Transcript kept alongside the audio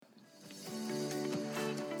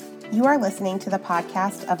You are listening to the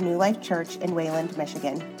podcast of New Life Church in Wayland,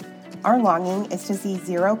 Michigan. Our longing is to see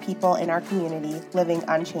 0 people in our community living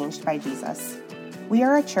unchanged by Jesus. We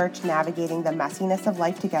are a church navigating the messiness of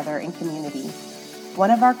life together in community.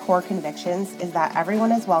 One of our core convictions is that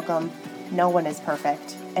everyone is welcome, no one is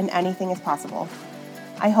perfect, and anything is possible.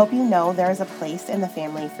 I hope you know there is a place in the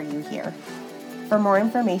family for you here. For more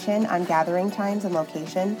information on gathering times and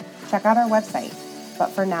location, check out our website. But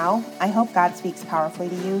for now, I hope God speaks powerfully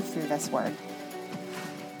to you through this word.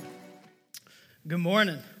 Good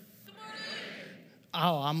morning.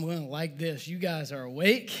 Oh, I'm going to like this. You guys are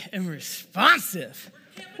awake and responsive.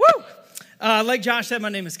 Woo! Like Josh said, my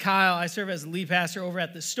name is Kyle. I serve as the lead pastor over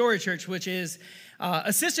at the Story Church, which is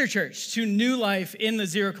a sister church to New Life in the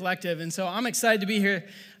Zero Collective. And so I'm excited to be here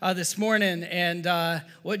this morning. And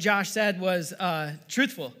what Josh said was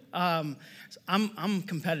truthful. I'm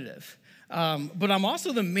competitive. But I'm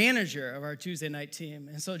also the manager of our Tuesday night team.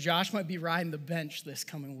 And so Josh might be riding the bench this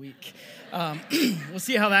coming week. We'll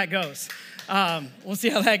see how that goes.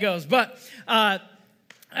 But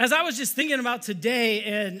as I was just thinking about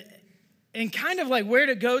today and kind of like where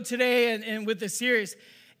to go today and with this series,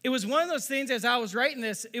 it was one of those things as I was writing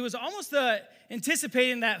this, it was almost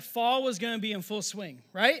anticipating that fall was going to be in full swing,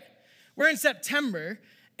 right? We're in September,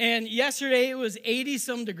 and yesterday it was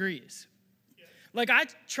 80-some degrees. Like, I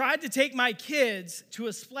tried to take my kids to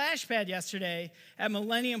a splash pad yesterday at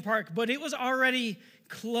Millennium Park, but it was already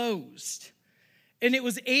closed. And it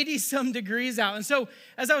was 80-some degrees out. And so,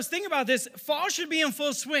 as I was thinking about this, fall should be in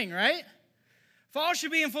full swing, right? Fall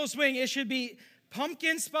should be in full swing. It should be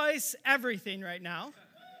pumpkin spice everything right now.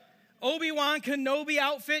 Obi-Wan Kenobi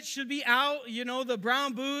outfit should be out. You know, the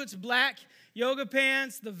brown boots, black yoga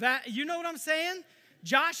pants, you know what I'm saying?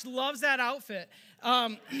 Josh loves that outfit.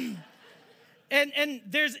 And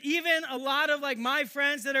there's even a lot of like my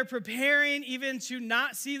friends that are preparing even to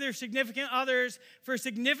not see their significant others for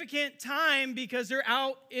significant time because they're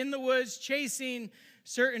out in the woods chasing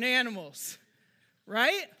certain animals,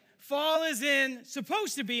 right? Fall is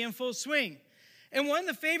supposed to be in full swing. And one of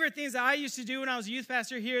the favorite things that I used to do when I was a youth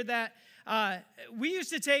pastor here that we used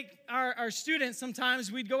to take our students sometimes,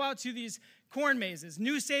 we'd go out to these corn mazes,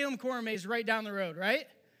 New Salem corn maze right down the road, right?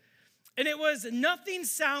 And it was nothing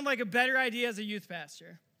sound like a better idea as a youth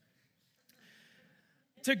pastor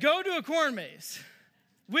to go to a corn maze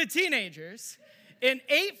with teenagers in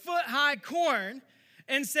 8-foot-high corn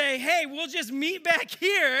and say, hey, we'll just meet back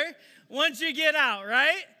here once you get out,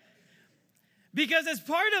 right? Because as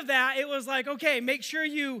part of that, it was like, okay, make sure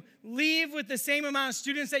you leave with the same amount of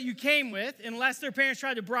students that you came with, unless their parents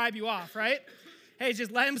tried to bribe you off, right? Hey,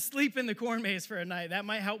 just let them sleep in the corn maze for a night. That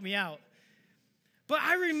might help me out. But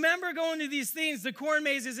I remember going to these things, the corn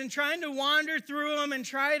mazes, and trying to wander through them and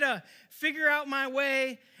try to figure out my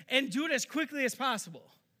way and do it as quickly as possible.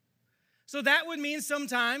 So that would mean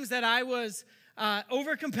sometimes that I was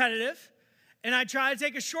over-competitive, and I try to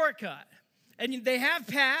take a shortcut. And they have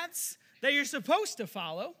paths that you're supposed to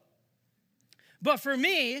follow. But for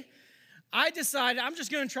me, I decided I'm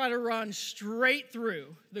just going to try to run straight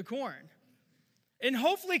through the corn and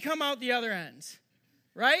hopefully come out the other end,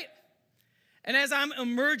 right? And as I'm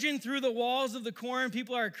emerging through the walls of the corn,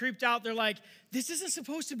 people are creeped out. They're like, this isn't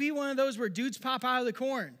supposed to be one of those where dudes pop out of the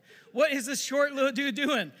corn. What is this short little dude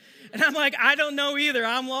doing? And I'm like, I don't know either.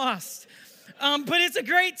 I'm lost. But it's a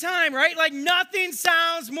great time, right? Like nothing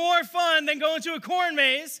sounds more fun than going to a corn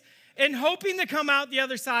maze and hoping to come out the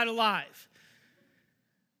other side alive.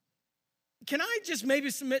 Can I just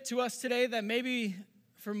maybe submit to us today that maybe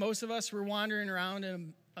for most of us, we're wandering around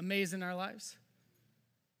in a maze in our lives?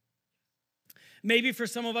 Maybe for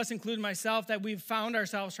some of us, including myself, that we've found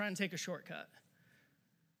ourselves trying to take a shortcut.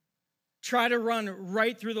 Try to run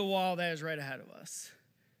right through the wall that is right ahead of us.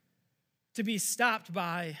 To be stopped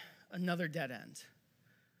by another dead end.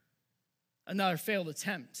 Another failed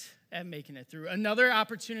attempt at making it through. Another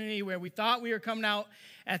opportunity where we thought we were coming out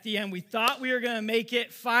at the end. We thought we were going to make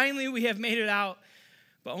it. Finally, we have made it out.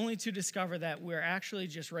 But only to discover that we're actually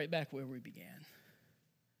just right back where we began.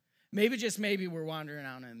 Maybe, just maybe, we're wandering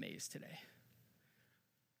out in a maze today.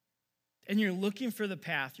 And you're looking for the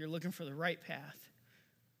path, you're looking for the right path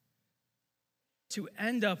to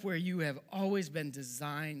end up where you have always been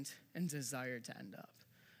designed and desired to end up,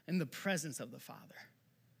 in the presence of the Father.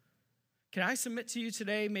 Can I submit to you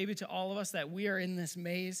today, maybe to all of us, that we are in this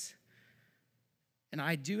maze? And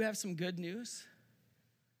I do have some good news.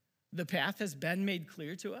 The path has been made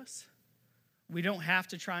clear to us. We don't have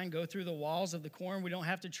to try and go through the walls of the corn. We don't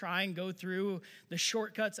have to try and go through the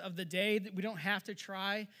shortcuts of the day. We don't have to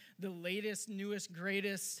try the latest, newest,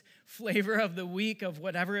 greatest flavor of the week of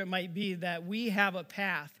whatever it might be, that we have a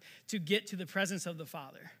path to get to the presence of the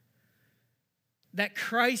Father. that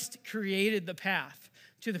Christ created the path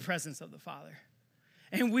to the presence of the Father.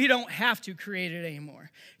 And we don't have to create it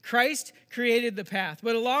anymore. Christ created the path.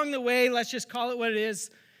 But along the way, let's just call it what it is,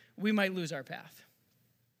 we might lose our path.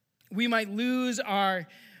 We might lose our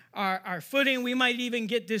footing. We might even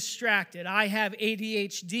get distracted. I have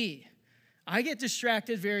ADHD. I get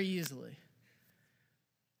distracted very easily.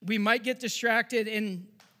 We might get distracted, and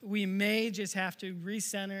we may just have to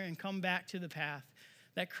recenter and come back to the path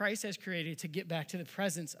that Christ has created to get back to the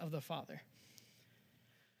presence of the Father.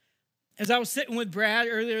 As I was sitting with Brad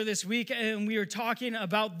earlier this week, and we were talking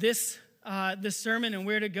about this sermon and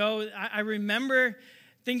where to go, I remember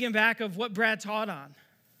thinking back of what Brad taught on.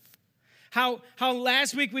 How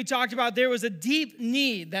last week we talked about there was a deep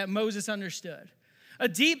need that Moses understood. A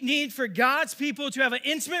deep need for God's people to have an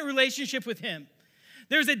intimate relationship with him.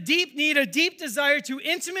 There's a deep need, a deep desire to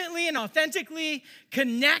intimately and authentically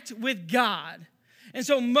connect with God. And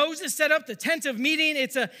so Moses set up the tent of meeting.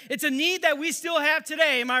 It's a need that we still have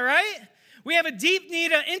today. Am I right? We have a deep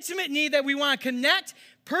need, an intimate need that we want to connect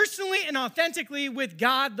personally and authentically with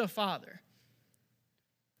God the Father.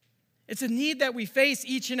 It's a need that we face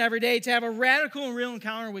each and every day to have a radical and real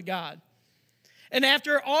encounter with God. And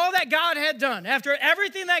after all that God had done, after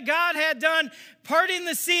everything that God had done, parting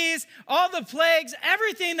the seas, all the plagues,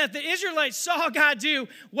 everything that the Israelites saw God do,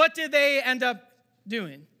 what did they end up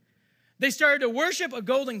doing? They started to worship a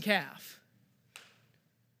golden calf.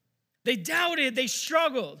 They doubted, they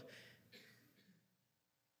struggled.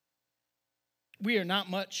 We are not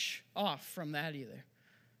much off from that either.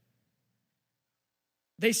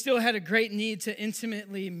 They still had a great need to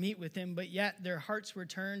intimately meet with him, but yet their hearts were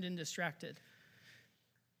turned and distracted.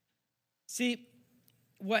 See,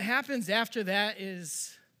 what happens after that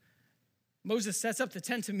is Moses sets up the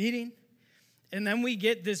tent of meeting, and then we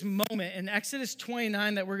get this moment in Exodus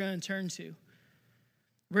 29 that we're going to turn to,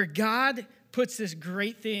 where God puts this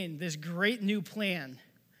great thing, this great new plan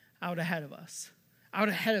out ahead of us, out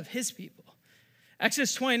ahead of his people.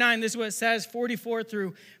 Exodus 29, this is what it says, 44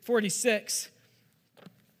 through 46.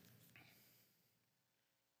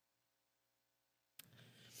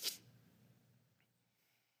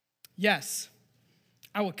 Yes,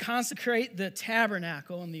 I will consecrate the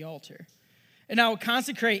tabernacle and the altar. And I will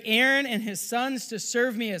consecrate Aaron and his sons to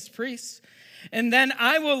serve me as priests. And then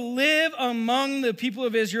I will live among the people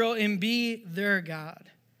of Israel and be their God.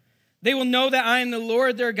 They will know that I am the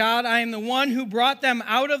Lord their God. I am the one who brought them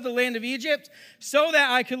out of the land of Egypt so that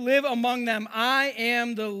I could live among them. I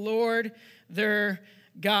am the Lord their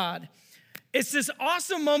God. It's this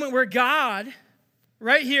awesome moment where God,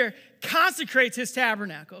 right here, consecrates his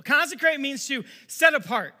tabernacle. Consecrate means to set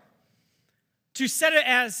apart, to set it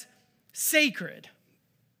as sacred.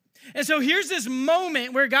 And so here's this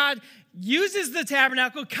moment where God uses the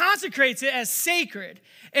tabernacle, consecrates it as sacred.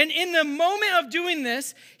 And in the moment of doing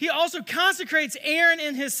this, he also consecrates Aaron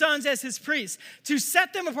and his sons as his priests to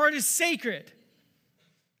set them apart as sacred.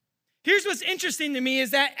 Here's what's interesting to me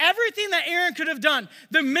is that everything that Aaron could have done,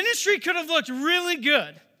 the ministry could have looked really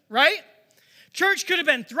good, right? Church could have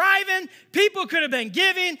been thriving, people could have been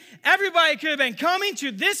giving, everybody could have been coming to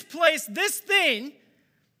this place, this thing,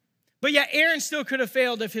 but yet Aaron still could have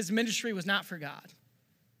failed if his ministry was not for God.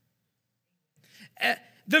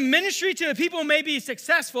 The ministry to the people may be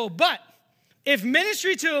successful, but if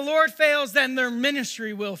ministry to the Lord fails, then their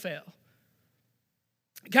ministry will fail.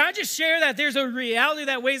 Can I just share that there's a reality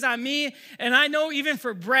that weighs on me, and I know even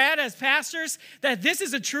for Brad as pastors, that this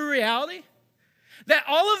is a true reality? That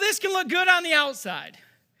all of this can look good on the outside.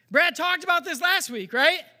 Brad talked about this last week,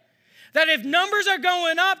 right? That if numbers are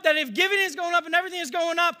going up, that if giving is going up and everything is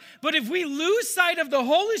going up, but if we lose sight of the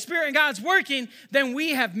Holy Spirit and God's working, then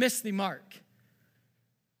we have missed the mark.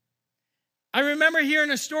 I remember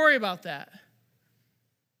hearing a story about that.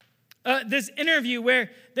 This interview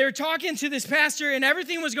where they were talking to this pastor and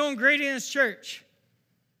everything was going great in his church.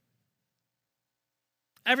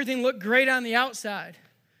 Everything looked great on the outside.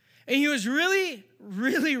 And he was really,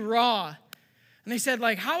 really raw. And they said,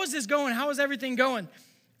 like, how is this going? How is everything going?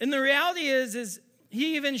 And the reality is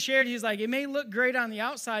he even shared, he's like, it may look great on the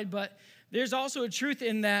outside, but there's also a truth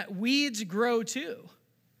in that weeds grow too.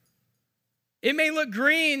 It may look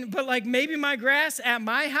green, but like maybe my grass at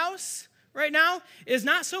my house right now is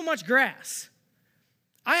not so much grass.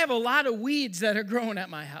 I have a lot of weeds that are growing at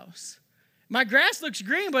my house. My grass looks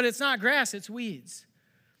green, but it's not grass, it's weeds.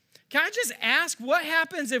 Can I just ask what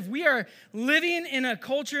happens if we are living in a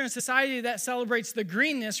culture and society that celebrates the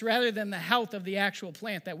greenness rather than the health of the actual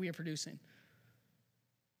plant that we are producing?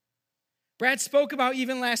 Brad spoke about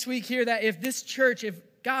even last week here that if this church, if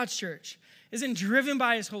God's church, isn't driven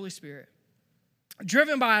by his Holy Spirit,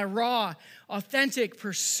 driven by a raw, authentic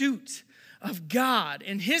pursuit of God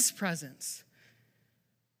in his presence,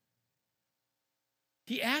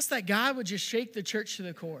 he asked that God would just shake the church to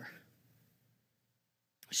the core.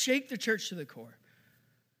 Shake the church to the core.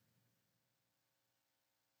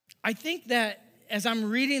 I think that as I'm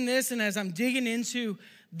reading this and as I'm digging into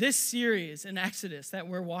this series in Exodus that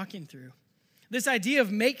we're walking through, this idea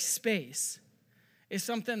of make space is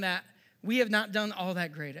something that we have not been all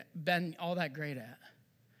that great at.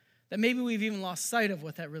 That maybe we've even lost sight of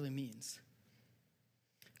what that really means.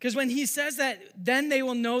 Because when he says that, then they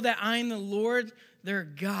will know that I am the Lord, their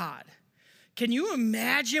God. Can you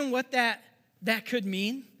imagine what that could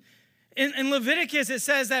mean? In Leviticus, it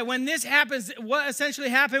says that when this happens, what essentially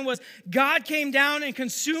happened was God came down and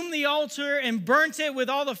consumed the altar and burnt it with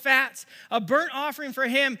all the fats, a burnt offering for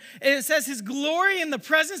him. And it says his glory and the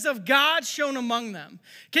presence of God shone among them.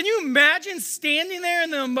 Can you imagine standing there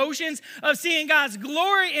in the emotions of seeing God's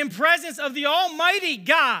glory and presence of the Almighty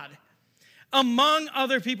God among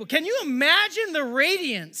other people? Can you imagine the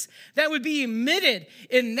radiance that would be emitted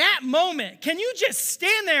in that moment? Can you just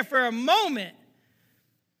stand there for a moment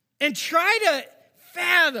and try to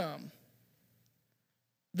fathom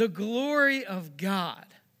the glory of God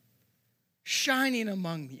shining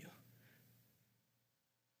among you?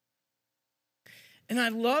 And I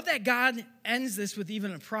love that God ends this with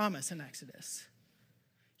even a promise in Exodus.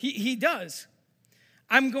 He does.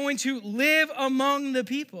 I'm going to live among the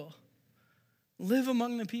people. Live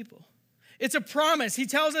among the people. It's a promise. He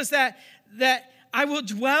tells us that I will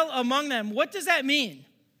dwell among them. What does that mean?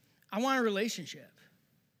 I want a relationship.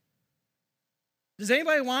 Does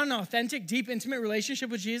anybody want an authentic, deep, intimate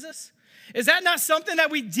relationship with Jesus? Is that not something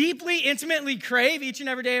that we deeply, intimately crave each and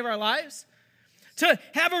every day of our lives? To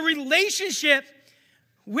have a relationship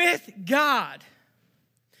with God.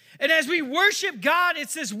 And as we worship God,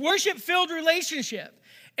 it's this worship-filled relationship.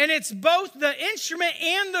 And it's both the instrument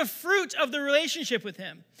and the fruit of the relationship with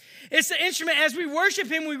him. It's the instrument. As we worship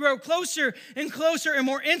him, we grow closer and closer and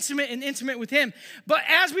more intimate with him. But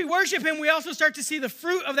as we worship him, we also start to see the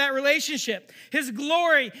fruit of that relationship. His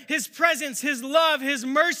glory, his presence, his love, his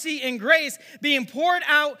mercy and grace being poured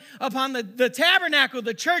out upon the tabernacle,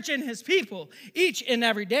 the church, and his people each and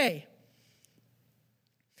every day.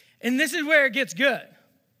 And this is where it gets good.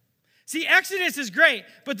 See, Exodus is great,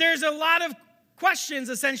 but there's a lot of questions,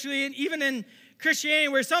 essentially, and even in Christianity,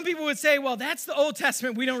 where some people would say, well, that's the Old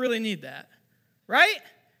Testament. We don't really need that, right?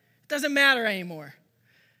 It doesn't matter anymore.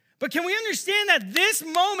 But can we understand that this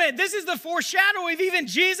moment, this is the foreshadow of even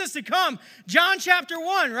Jesus to come? John chapter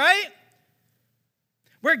 1, right?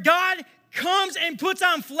 Where God comes and puts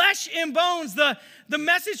on flesh and bones. The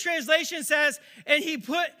Message translation says, and he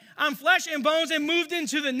put on flesh and bones and moved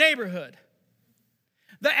into the neighborhood.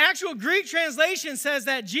 The actual Greek translation says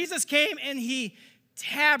that Jesus came and he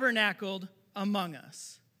tabernacled among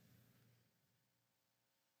us.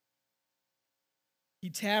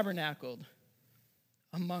 He tabernacled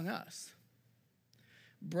among us.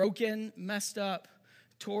 Broken, messed up,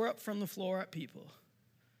 tore up from the floor up people.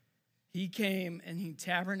 He came and he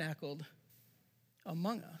tabernacled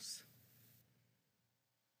among us.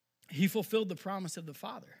 He fulfilled the promise of the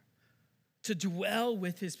Father to dwell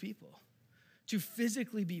with his people, to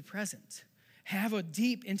physically be present, have a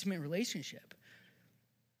deep, intimate relationship.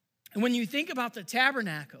 And when you think about the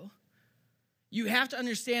tabernacle, you have to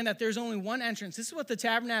understand that there's only one entrance. This is what the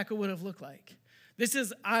tabernacle would have looked like. This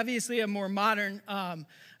is obviously a more modern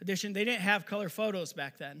edition. They didn't have color photos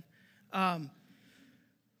back then.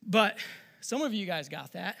 But some of you guys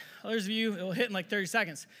got that. Others of you, it'll hit in like 30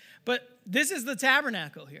 seconds. But this is the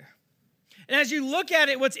tabernacle here. And as you look at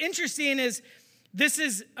it, what's interesting is this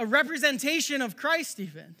is a representation of Christ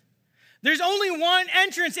even. There's only one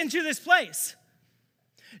entrance into this place.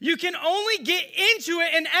 You can only get into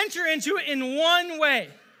it and enter into it in one way.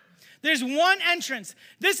 There's one entrance.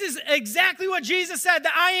 This is exactly what Jesus said,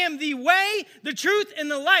 that I am the way, the truth, and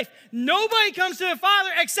the life. Nobody comes to the Father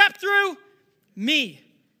except through me.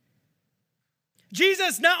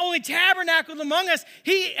 Jesus not only tabernacled among us,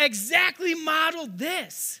 he exactly modeled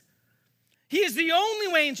this. He is the only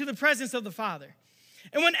way into the presence of the Father.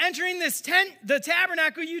 And when entering this tent, the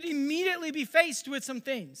tabernacle, you'd immediately be faced with some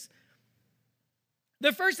things.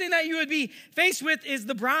 The first thing that you would be faced with is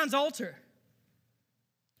the bronze altar.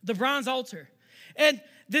 The bronze altar. And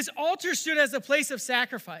this altar stood as a place of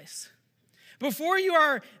sacrifice. Before you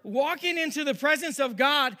are walking into the presence of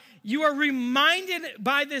God, you are reminded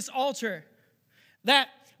by this altar that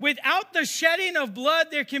without the shedding of blood,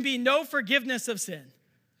 there can be no forgiveness of sin.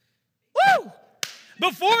 Woo!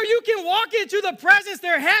 Before you can walk into the presence,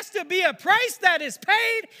 there has to be a price that is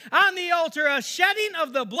paid on the altar, a shedding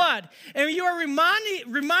of the blood. And you are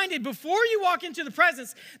reminded before you walk into the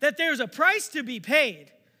presence that there's a price to be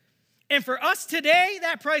paid. And for us today,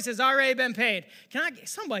 that price has already been paid.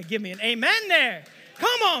 Somebody give me an amen there.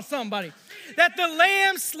 Come on, somebody. That the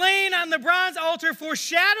lamb slain on the bronze altar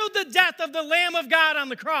foreshadowed the death of the Lamb of God on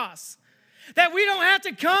the cross. That we don't have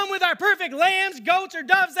to come with our perfect lambs, goats, or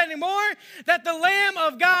doves anymore. That the Lamb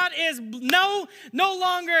of God is no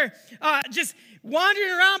longer just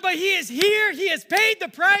wandering around, but he is here. He has paid the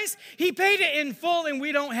price. He paid it in full, and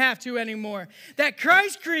we don't have to anymore. That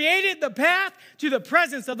Christ created the path to the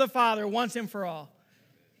presence of the Father once and for all.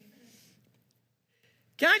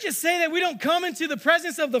 Can I just say that we don't come into the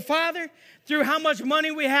presence of the Father through how much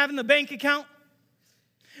money we have in the bank account?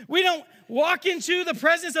 We don't walk into the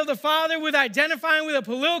presence of the Father with identifying with a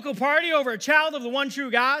political party over a child of the one true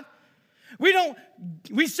God.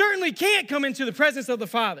 We certainly can't come into the presence of the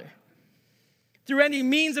Father through any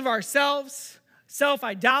means of ourselves,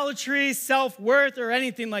 self-idolatry, self-worth, or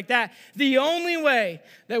anything like that. The only way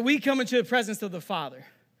that we come into the presence of the Father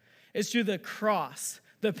is through the cross,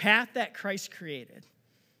 the path that Christ created.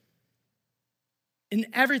 And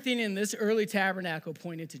everything in this early tabernacle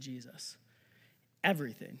pointed to Jesus.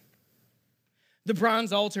 Everything. The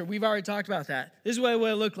bronze altar, we've already talked about that. This is what it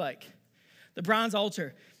would look like. The bronze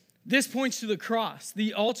altar. This points to the cross,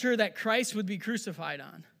 the altar that Christ would be crucified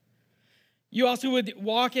on. You also would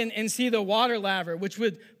walk in and see the water laver, which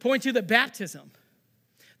would point to the baptism.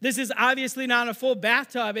 This is obviously not a full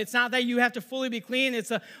bathtub. It's not that you have to fully be clean.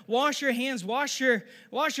 It's a wash your hands, wash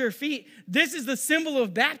your feet. This is the symbol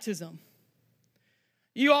of baptism.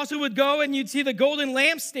 You also would go and you'd see the golden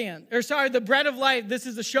lampstand, the bread of life. This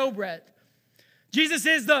is the showbread. Jesus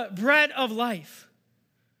is the bread of life.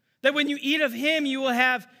 That when you eat of him, you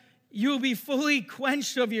will be fully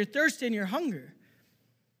quenched of your thirst and your hunger.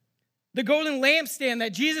 The golden lampstand,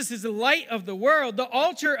 that Jesus is the light of the world. The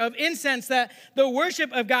altar of incense, that the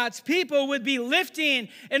worship of God's people would be lifting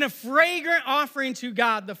in a fragrant offering to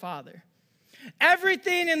God the Father.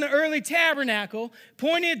 Everything in the early tabernacle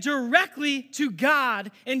pointed directly to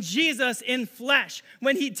God and Jesus in flesh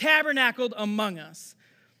when he tabernacled among us.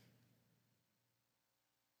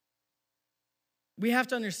 We have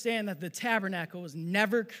to understand that the tabernacle was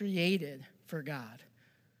never created for God.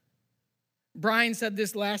 Brian said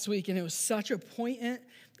this last week, and it was such a poignant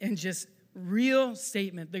and just real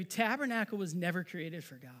statement. The tabernacle was never created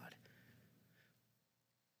for God.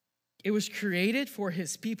 It was created for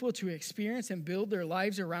his people to experience and build their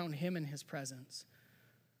lives around him and his presence.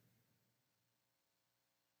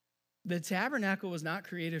 The tabernacle was not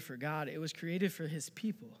created for God. It was created for his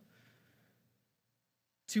people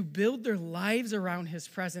to build their lives around his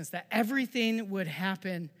presence, that everything would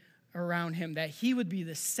happen around him, that he would be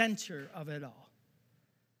the center of it all.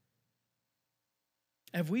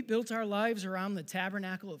 Have we built our lives around the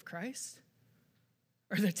tabernacle of Christ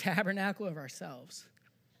or the tabernacle of ourselves?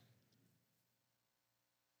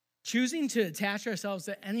 Choosing to attach ourselves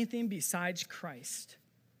to anything besides Christ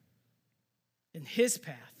and his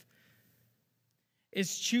path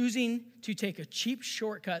is choosing to take a cheap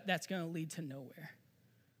shortcut that's going to lead to nowhere.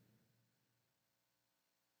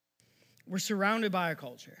 We're surrounded by a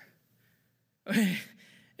culture.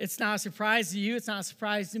 It's not a surprise to you. It's not a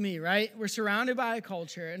surprise to me, right? We're surrounded by a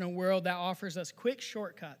culture in a world that offers us quick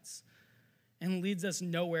shortcuts and leads us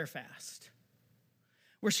nowhere fast.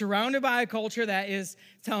 We're surrounded by a culture that is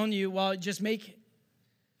telling you, well, just make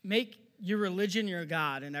your religion your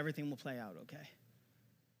God and everything will play out okay.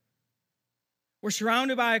 We're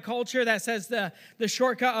surrounded by a culture that says the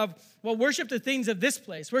shortcut of, well, worship the things of this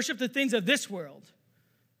place. Worship the things of this world.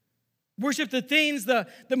 Worship the things, the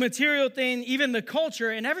material thing, even the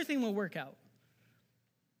culture, and everything will work out.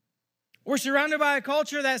 We're surrounded by a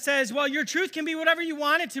culture that says, well, your truth can be whatever you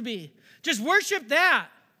want it to be. Just worship that.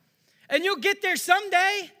 And you'll get there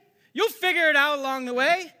someday. You'll figure it out along the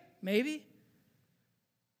way, maybe.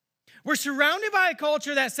 We're surrounded by a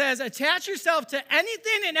culture that says, attach yourself to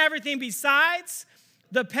anything and everything besides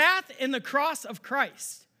the path and the cross of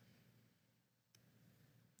Christ.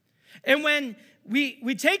 And when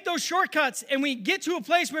we take those shortcuts and we get to a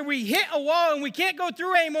place where we hit a wall and we can't go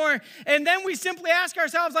through anymore, and then we simply ask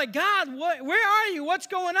ourselves, like, God, where are you? What's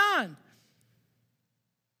going on?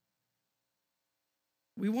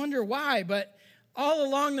 We wonder why, but all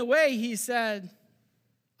along the way, he said,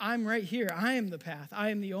 I'm right here. I am the path. I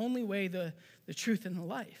am the only way, the truth, and the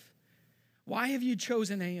life. Why have you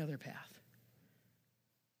chosen any other path?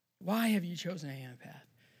 Why have you chosen any other path?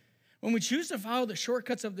 When we choose to follow the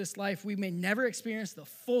shortcuts of this life, we may never experience the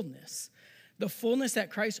fullness that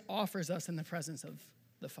Christ offers us in the presence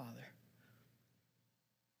the Father.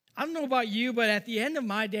 I don't know about you, but at the end of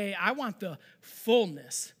my day, I want the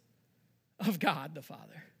fullness of God the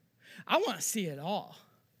Father. I want to see it all.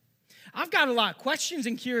 I've got a lot of questions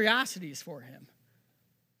and curiosities for him.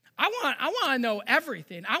 I want to know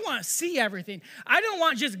everything. I want to see everything. I don't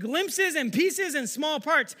want just glimpses and pieces and small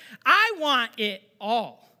parts. I want it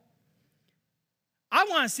all. I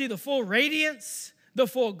want to see the full radiance, the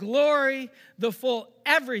full glory, the full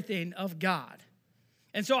everything of God.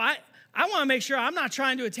 And so I want to make sure I'm not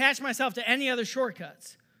trying to attach myself to any other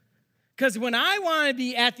shortcuts. Because when I want to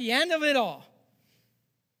be at the end of it all,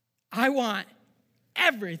 I want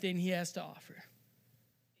everything he has to offer.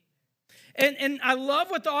 And I love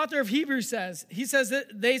what the author of Hebrews says. He says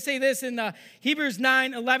that they say this in Hebrews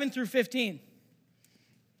 9:11 through 15.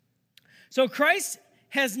 So Christ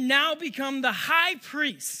has now become the high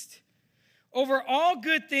priest over all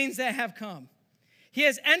good things that have come. He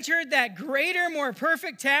has entered that greater, more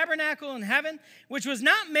perfect tabernacle in heaven, which was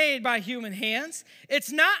not made by human hands.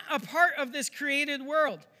 It's not a part of this created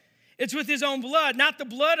world. It's with his own blood, not the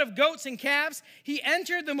blood of goats and calves. He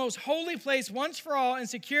entered the most holy place once for all and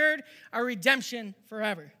secured our redemption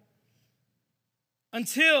forever.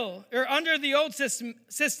 Under the old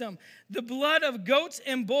system, the blood of goats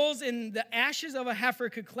and bulls and the ashes of a heifer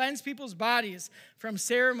could cleanse people's bodies from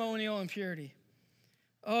ceremonial impurity.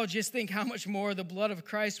 Oh, just think how much more the blood of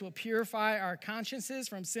Christ will purify our consciences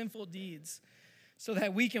from sinful deeds so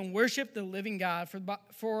that we can worship the living God.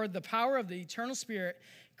 For the power of the eternal Spirit,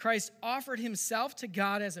 Christ offered himself to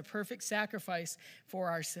God as a perfect sacrifice for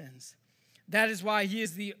our sins. That is why he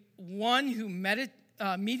is the one who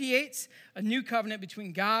mediates a new covenant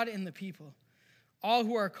between God and the people. All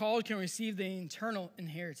who are called can receive the eternal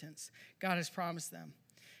inheritance God has promised them.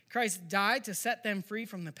 Christ died to set them free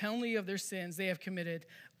from the penalty of their sins they have committed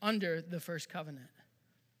under the first covenant.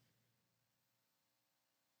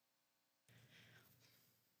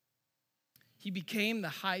 He became the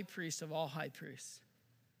high priest of all high priests.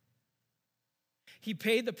 He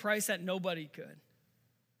paid the price that nobody could.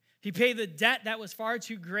 He paid the debt that was far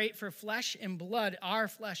too great for flesh and blood, our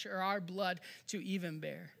flesh or our blood, to even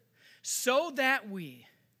bear, so that we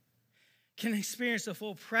can experience the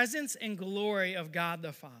full presence and glory of God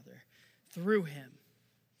the Father through him.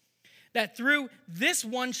 That through this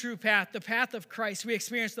one true path, the path of Christ, we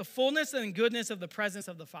experience the fullness and goodness of the presence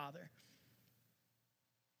of the Father.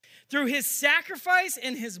 Through his sacrifice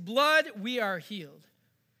and his blood, we are healed.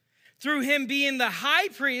 Through him being the high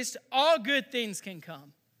priest, all good things can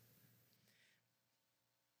come.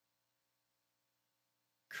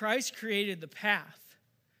 Christ created the path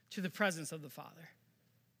to the presence of the Father.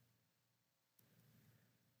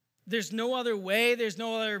 There's no other way, there's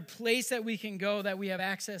no other place that we can go that we have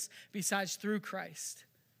access besides through Christ.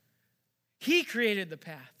 He created the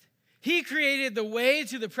path. He created the way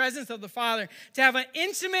to the presence of the Father to have an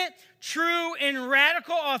intimate, true, and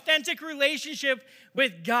radical, authentic relationship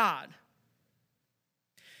with God.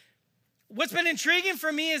 What's been intriguing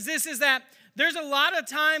for me is that there's a lot of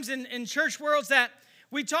times in church worlds that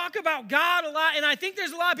we talk about God a lot, and I think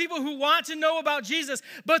there's a lot of people who want to know about Jesus,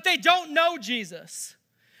 but they don't know Jesus.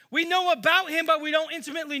 We know about him, but we don't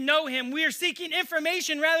intimately know him. We are seeking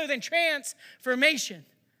information rather than transformation.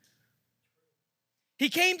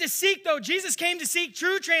 Jesus came to seek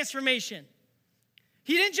true transformation.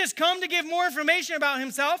 He didn't just come to give more information about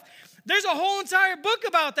himself. There's a whole entire book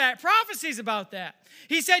about that, prophecies about that.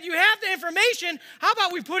 He said, you have the information, how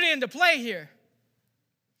about we put it into play here?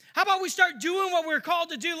 How about we start doing what we're called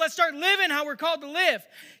to do? Let's start living how we're called to live.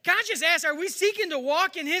 Can I just ask, are we seeking to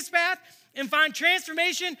walk in his path and find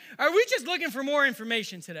transformation? Or are we just looking for more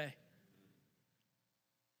information today?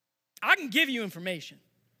 I can give you information.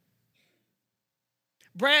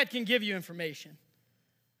 Brad can give you information.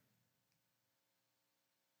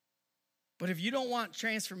 But if you don't want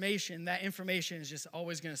transformation, that information is just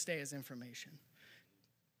always going to stay as information.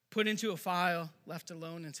 Put into a file, left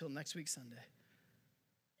alone until next week Sunday.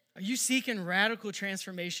 Are you seeking radical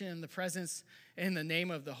transformation in the presence, in the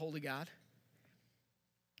name of the Holy God?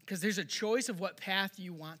 Because there's a choice of what path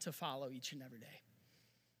you want to follow each and every day.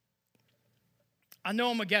 I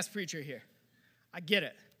know I'm a guest preacher here. I get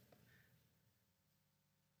it.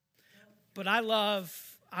 But I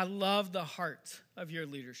love the heart of your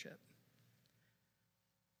leadership.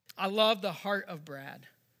 I love the heart of Brad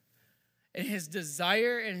and his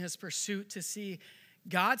desire and his pursuit to see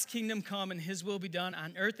God's kingdom come and his will be done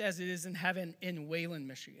on earth as it is in heaven in Wayland,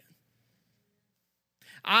 Michigan.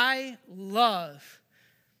 I love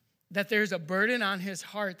that there's a burden on his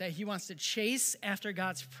heart that he wants to chase after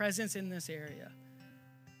God's presence in this area.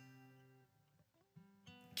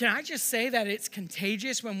 Can I just say that it's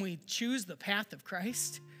contagious when we choose the path of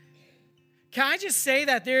Christ? Can I just say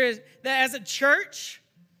that that as a church,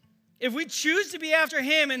 if we choose to be after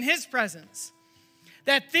him in his presence,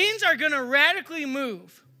 that things are going to radically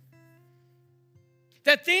move.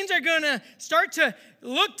 That things are going to start to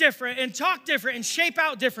look different and talk different and shape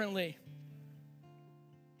out differently.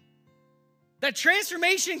 That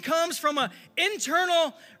transformation comes from an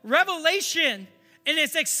internal revelation, and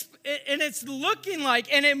it's looking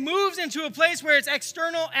like, and it moves into a place where it's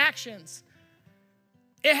external actions.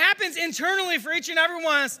 It happens internally for each and every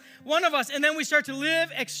one of us, and then we start to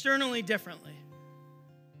live externally differently.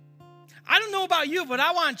 I don't know about you, but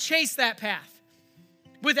I want to chase that path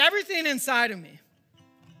with everything inside of me.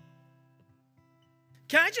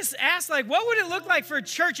 Can I just ask, what would it look like for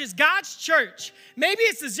churches, God's church? Maybe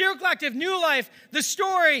it's the Zero Collective, New Life, the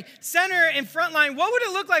Story, Center, and Frontline. What would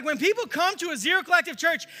it look like when people come to a Zero Collective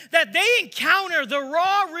church that they encounter the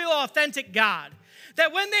raw, real, authentic God?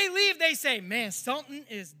 That when they leave, they say, man, something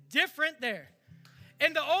is different there.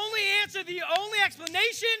 And the only answer, the only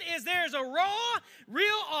explanation is there's a raw,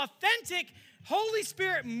 real, authentic Holy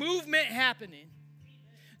Spirit movement happening.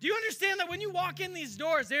 Do you understand that when you walk in these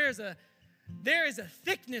doors, there is a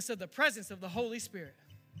thickness of the presence of the Holy Spirit?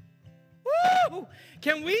 Woo!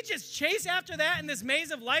 Can we just chase after that in this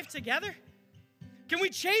maze of life together? Can we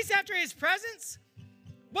chase after his presence?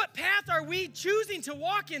 What path are we choosing to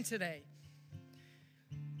walk in today?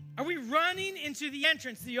 Are we running into the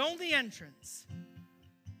entrance, the only entrance,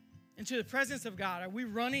 into the presence of God? Are we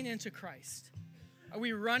running into Christ? Are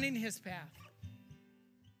we running his path?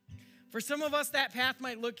 For some of us, that path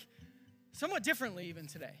might look somewhat differently even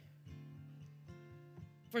today.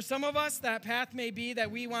 For some of us, that path may be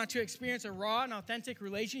that we want to experience a raw and authentic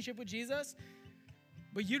relationship with Jesus,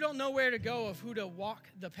 but you don't know where to go of who to walk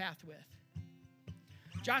the path with.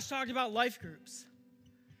 Josh talked about life groups.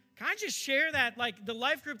 Can I just share that, the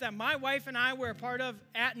life group that my wife and I were a part of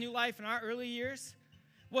at New Life in our early years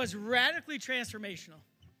was radically transformational.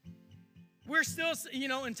 We're still,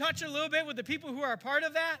 in touch a little bit with the people who are a part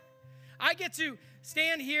of that. I get to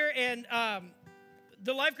stand here and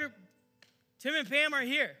the life group, Tim and Pam are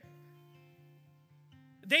here.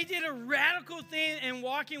 They did a radical thing in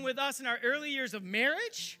walking with us in our early years of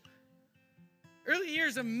marriage, early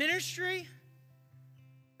years of ministry,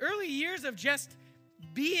 early years of just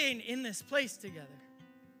being in this place together.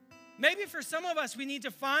 Maybe for some of us, we need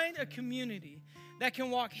to find a community that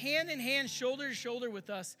can walk hand in hand, shoulder to shoulder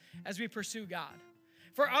with us as we pursue God.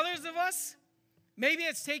 For others of us, maybe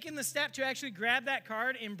it's taking the step to actually grab that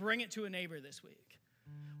card and bring it to a neighbor this week.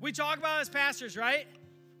 We talk about as pastors, right?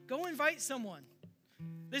 Go invite someone.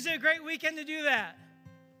 This is a great weekend to do that.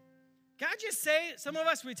 Can I just say, some of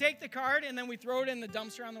us, we take the card and then we throw it in the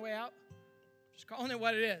dumpster on the way out? Just calling it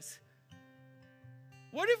what it is.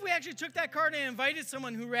 What if we actually took that card and invited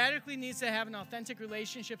someone who radically needs to have an authentic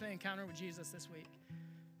relationship and encounter with Jesus this week?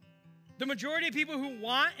 The majority of people who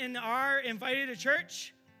want and are invited to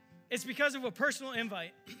church, it's because of a personal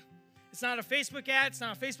invite. It's not a Facebook ad. It's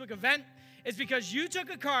not a Facebook event. It's because you took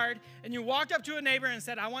a card and you walked up to a neighbor and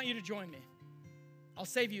said, I want you to join me. I'll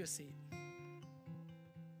save you a seat.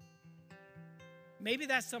 Maybe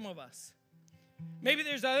that's some of us. Maybe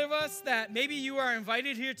there's other of us that maybe you are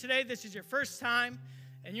invited here today. This is your first time.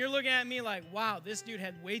 And you're looking at me like, wow, this dude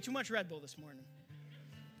had way too much Red Bull this morning.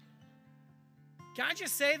 Can I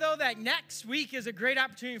just say, though, that next week is a great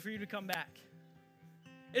opportunity for you to come back.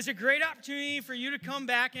 It's a great opportunity for you to come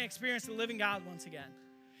back and experience the living God once again.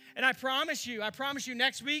 And I promise you,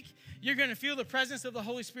 next week, you're going to feel the presence of the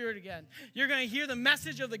Holy Spirit again. You're going to hear the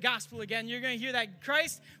message of the gospel again. You're going to hear that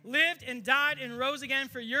Christ lived and died and rose again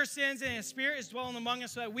for your sins, and his Spirit is dwelling among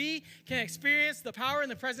us so that we can experience the power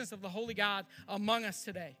and the presence of the Holy God among us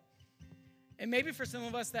today. And maybe for some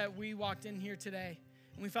of us that we walked in here today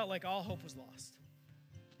and we felt like all hope was lost.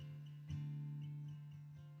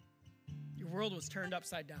 Your world was turned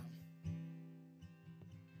upside down.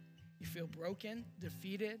 You feel broken,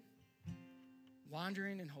 defeated,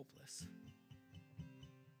 wandering, and hopeless.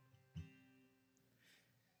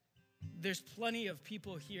 There's plenty of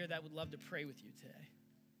people here that would love to pray with you today.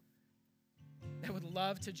 That would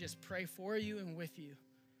love to just pray for you and with you.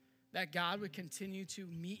 That God would continue to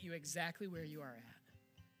meet you exactly where you are at.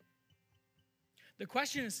 The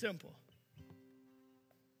question is simple.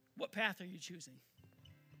 What path are you choosing?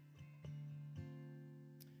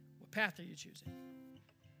 What path are you choosing?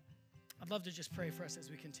 I'd love to just pray for us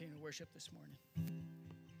as we continue to worship this morning.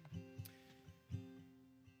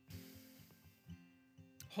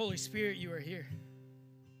 Holy Spirit, you are here.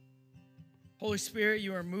 Holy Spirit,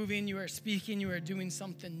 you are moving, you are speaking, you are doing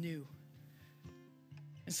something new.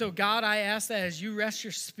 And so, God, I ask that as you rest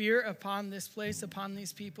your spirit upon this place, upon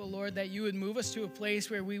these people, Lord, that you would move us to a place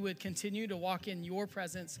where we would continue to walk in your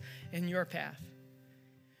presence and your path.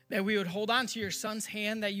 That we would hold on to your son's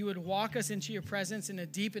hand, that you would walk us into your presence in a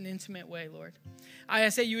deep and intimate way, Lord. I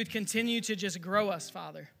ask that you would continue to just grow us,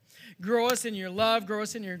 Father. Grow us in your love, grow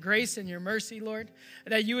us in your grace and your mercy, Lord.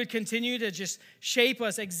 That you would continue to just shape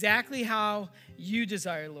us exactly how you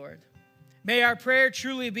desire, Lord. May our prayer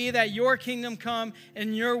truly be that your kingdom come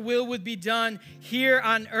and your will would be done here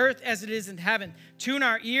on earth as it is in heaven. Tune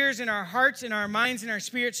our ears and our hearts and our minds and our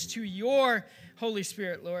spirits to your Holy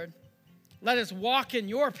Spirit, Lord. Let us walk in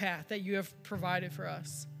your path that you have provided for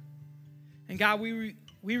us. And God, we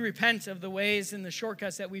repent of the ways and the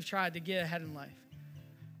shortcuts that we've tried to get ahead in life.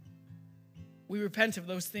 We repent of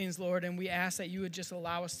those things, Lord, and we ask that you would just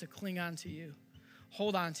allow us to cling on to you,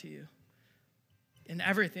 hold on to you in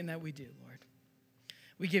everything that we do, Lord.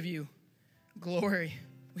 We give you glory,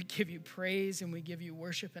 we give you praise, and we give you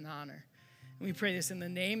worship and honor. And we pray this in the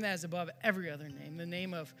name that is above every other name, the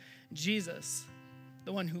name of Jesus,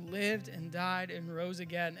 the one who lived and died and rose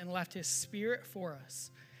again and left his spirit for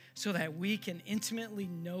us so that we can intimately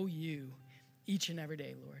know you each and every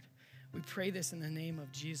day, Lord. We pray this in the name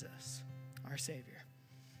of Jesus, our Savior.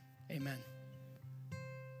 Amen.